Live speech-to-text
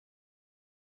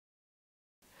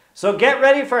So get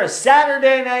ready for a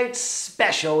Saturday night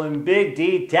special in Big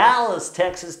D, Dallas,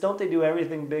 Texas. Don't they do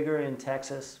everything bigger in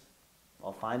Texas?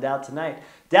 I'll find out tonight.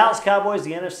 Dallas Cowboys,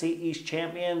 the NFC East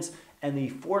champions, and the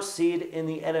 4th seed in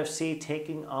the NFC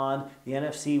taking on the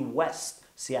NFC West,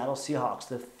 Seattle Seahawks,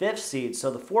 the 5th seed.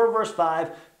 So the 4 versus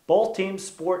 5, both teams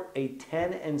sport a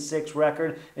 10-6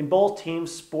 record, and both teams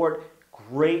sport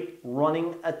great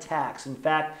running attacks. In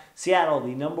fact, Seattle,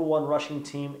 the #1 rushing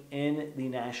team in the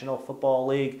National Football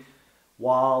League,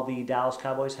 while the Dallas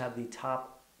Cowboys have the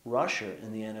top rusher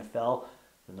in the NFL,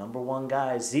 the #1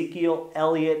 guy, Ezekiel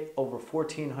Elliott, over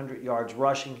 1,400 yards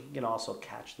rushing. He can also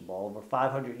catch the ball, over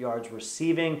 500 yards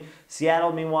receiving.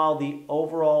 Seattle, meanwhile, the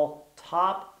overall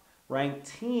top-ranked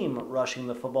team rushing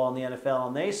the football in the NFL,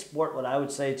 and they sport what I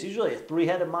would say it's usually a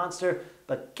 3-headed monster,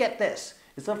 but get this.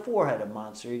 It's a 4-headed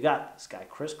monster. You got this guy,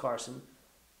 Chris Carson,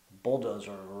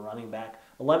 bulldozer running back,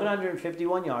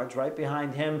 1,151 yards. Right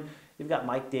behind him, you've got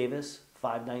Mike Davis,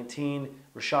 519.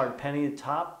 Rashard Penny, the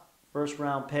top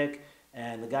first-round pick.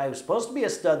 And the guy who's supposed to be a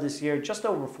stud this year, just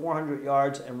over 400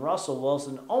 yards. And Russell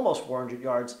Wilson, almost 400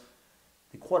 yards.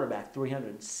 The quarterback,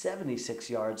 376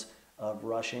 yards of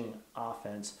rushing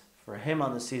offense for him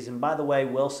on the season. By the way,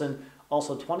 Wilson,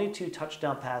 also 22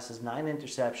 touchdown passes, 9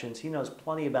 interceptions. He knows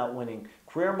plenty about winning.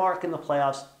 Career mark in the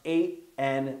playoffs,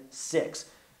 8-6.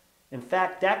 In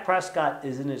fact, Dak Prescott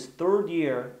is in his 3rd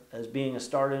year as being a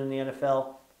starter in the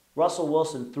NFL. Russell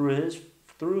Wilson,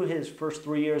 through his first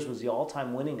 3 years, was the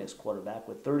all-time winningest quarterback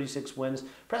with 36 wins.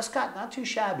 Prescott, not too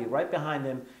shabby. Right behind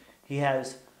him, he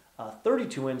has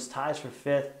 32 wins, ties for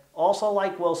 5th. Also,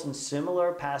 like Wilson,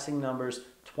 similar passing numbers,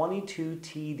 22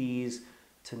 TDs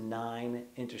to 9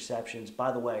 interceptions.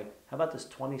 By the way, how about this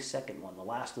 22nd one, the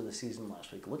last of the season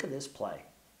last week? Look at this play.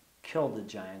 Killed the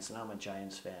Giants, and I'm a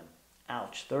Giants fan.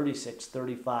 Ouch,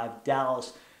 36-35.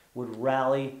 Dallas would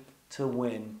rally to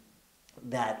win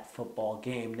that football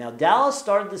game. Now, Dallas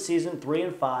started the season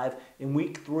 3-5. In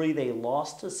week 3, they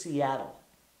lost to Seattle.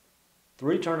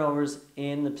 3 turnovers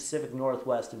in the Pacific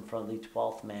Northwest in front of the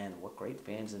 12th man. What great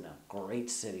fans in a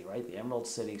great city, right? The Emerald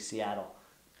City, Seattle.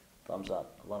 Thumbs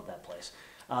up. I love that place.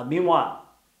 Meanwhile,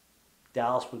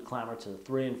 Dallas would clamber to the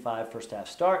 3-5 first half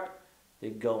start.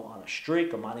 They'd go on a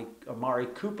streak. Amari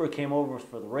Cooper came over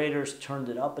for the Raiders, turned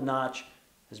it up a notch.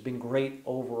 Has been great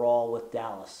overall with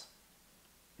Dallas.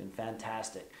 Been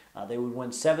fantastic. They would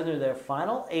win 7 of their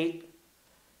final 8.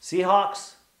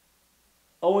 Seahawks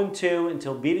 0-2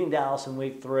 until beating Dallas in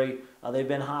week 3. They've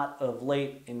been hot of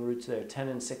late en route to their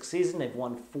 10-6 season. They've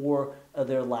won 4 of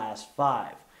their last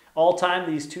 5. All time,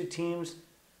 these two teams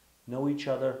know each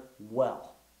other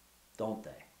well, don't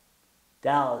they?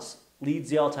 Dallas leads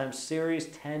the all-time series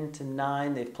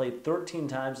 10-9. They've played 13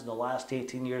 times in the last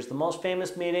 18 years. The most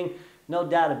famous meeting, no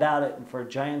doubt about it. And for a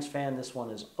Giants fan, this one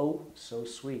is oh so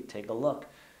sweet. Take a look.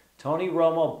 Tony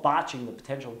Romo botching the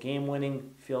potential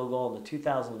game-winning field goal in the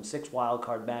 2006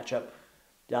 wildcard matchup.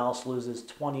 Dallas loses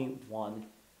 21-20.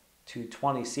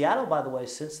 Seattle, by the way,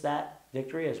 since that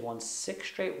victory, has won 6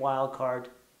 straight wildcard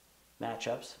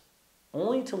matchups,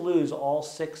 only to lose all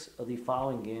 6 of the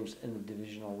following games in the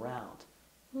divisional round.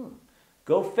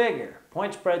 Go figure.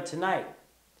 Point spread tonight,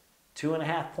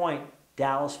 2.5-point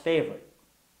Dallas favorite.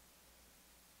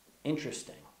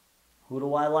 Interesting. Who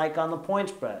do I like on the point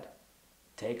spread?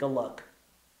 Take a look.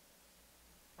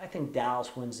 I think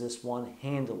Dallas wins this one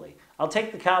handily. I'll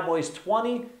take the Cowboys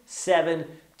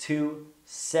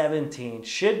 27-17.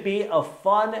 Should be a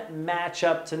fun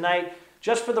matchup tonight.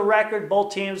 Just for the record,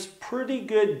 both teams pretty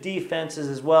good defenses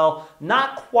as well.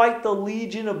 Not quite the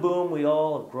Legion of Boom we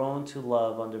all have grown to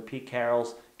love under Pete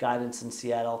Carroll's guidance in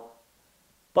Seattle.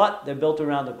 But they're built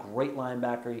around a great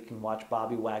linebacker. You can watch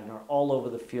Bobby Wagner all over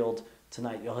the field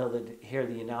tonight. You'll hear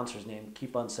the announcer's name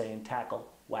keep on saying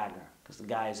tackle Wagner because the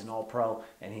guy is an all-pro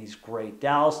and he's great.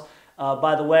 Dallas,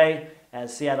 by the way,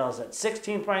 as Seattle has that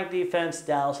 16th ranked defense,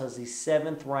 Dallas has the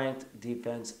 7th ranked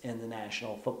defense in the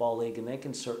National Football League, and they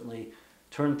can certainly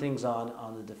turn things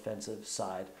on the defensive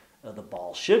side of the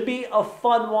ball. Should be a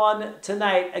fun one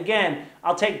tonight. Again,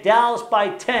 I'll take Dallas by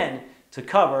 10 to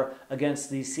cover against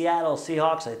the Seattle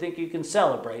Seahawks. I think you can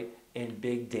celebrate in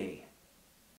Big D.